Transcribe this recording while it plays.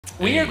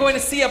We are going to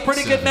see a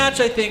pretty good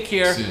match, I think,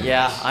 here.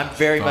 Yeah, I'm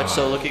very much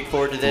so looking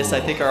forward to this. I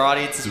think our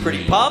audience is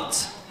pretty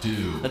pumped.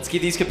 Let's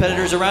give these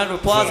competitors a round of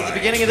applause at the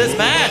beginning of this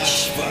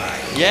match.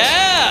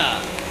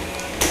 Yeah!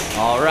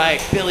 All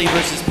right, Billy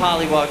versus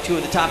Polywog, two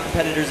of the top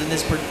competitors in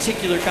this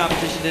particular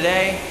competition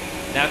today.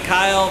 Now,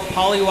 Kyle,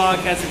 Polywog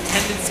has a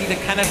tendency to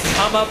kind of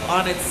come up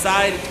on its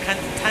side. It kind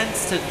of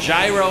tends to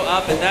gyro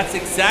up, and that's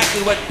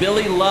exactly what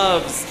Billy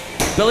loves.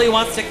 Billy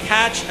wants to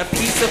catch a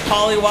piece of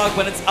Polywog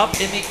when it's up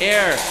in the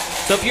air.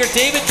 So if you're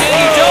David Jin,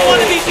 you don't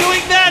want to be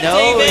doing that,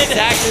 David.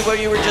 Exactly what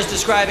you were just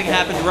describing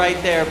happened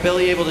right there.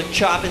 Billy able to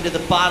chop into the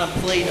bottom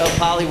plate of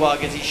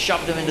Polywog as he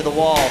shoved him into the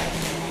wall.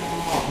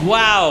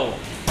 Wow.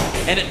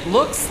 And it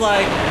looks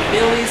like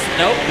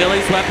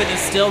Billy's weapon is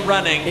still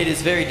running. It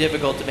is very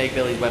difficult to make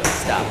Billy's weapon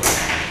stop.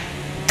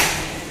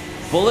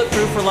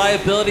 Bulletproof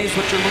reliability is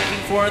what you're looking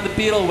for in the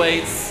beetle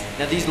weights.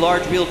 Now these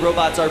large wheeled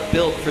robots are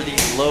built for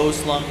these low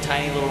slung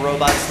tiny little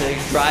robots to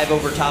drive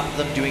over top of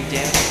them, doing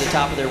damage to the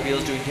top of their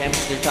wheels, doing damage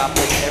to their top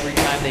plate every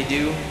time they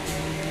do.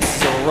 This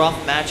is a rough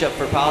matchup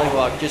for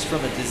Polywog just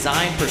from a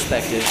design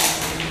perspective.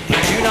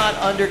 But do not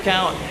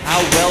undercount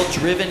how well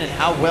driven and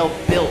how well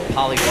built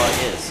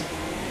Polywog is.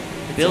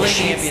 Billy needs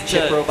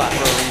championship robot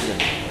for a reason.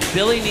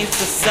 Billy needs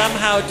to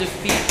somehow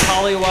defeat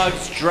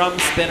Polywog's drum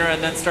spinner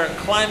and then start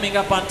climbing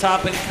up on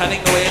top and cutting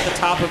away at the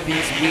top of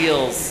these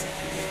wheels.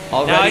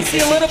 Already now I see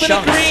a little bit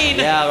of green.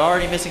 Yeah,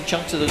 already missing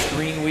chunks of those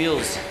green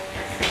wheels.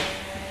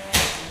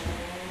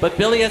 But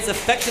Billy has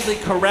effectively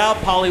corralled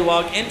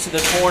Polywog into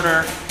the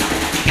corner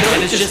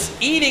and is just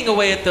eating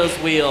away at those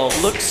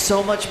wheels. Looks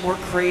so much more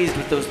crazed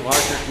with those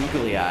larger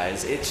googly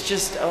eyes. It's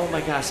just, oh my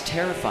gosh,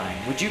 terrifying.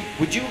 Would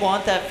you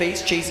want that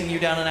face chasing you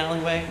down an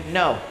alleyway?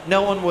 No,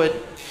 no one would.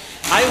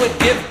 I would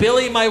give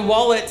Billy my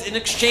wallet in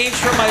exchange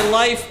for my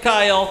life,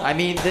 Kyle. I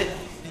mean, the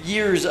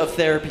years of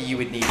therapy you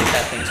would need if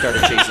that thing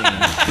started chasing you.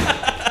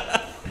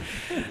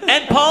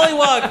 And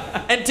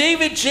Polywog and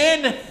David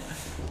Jin,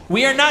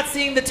 we are not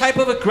seeing the type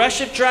of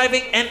aggressive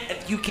driving, and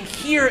you can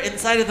hear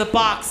inside of the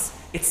box,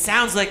 it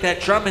sounds like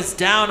that drum is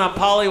down on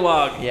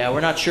Polywog. Yeah,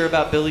 we're not sure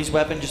about Billy's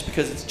weapon just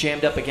because it's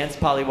jammed up against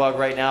Polywog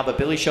right now, but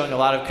Billy's showing a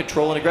lot of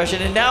control and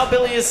aggression, and now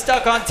Billy is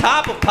stuck on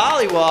top of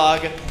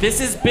Polywog.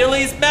 This is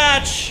Billy's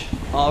match.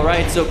 All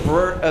right, so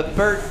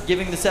Bert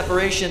giving the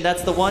separation.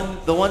 That's the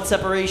one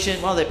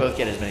separation. Well, they both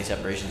get as many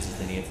separations as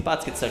they need. The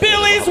bots get stuck.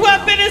 Billy's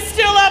weapon is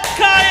still up,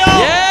 Kyle.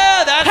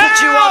 Yeah, that's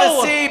what you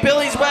want to see.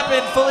 Billy's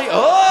weapon fully.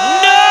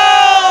 Oh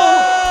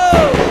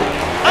no!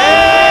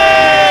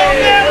 Hey,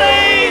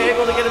 oh, Billy!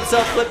 Able to get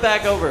himself flipped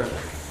back over.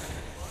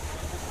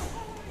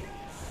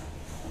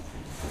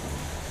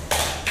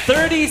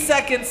 30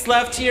 seconds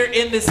left here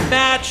in this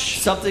match.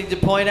 Something to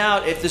point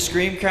out: if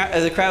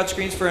the crowd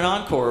screams for an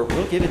encore,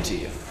 we'll give it to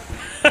you.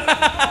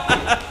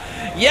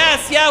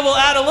 Yes, yeah, we'll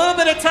add a little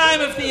bit of time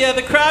if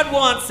the crowd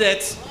wants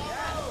it.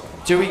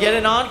 Do we get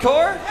an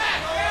encore?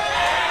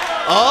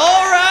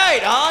 All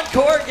right,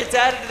 encore gets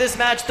added to this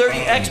match, 30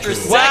 extra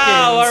seconds.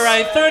 Wow, all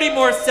right, 30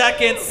 more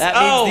seconds. That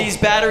means these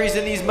batteries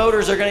and these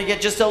motors are going to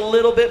get just a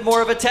little bit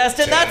more of a test,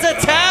 and that's a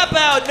tap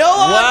out. No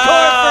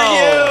encore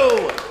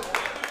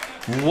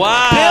for you.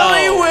 Wow.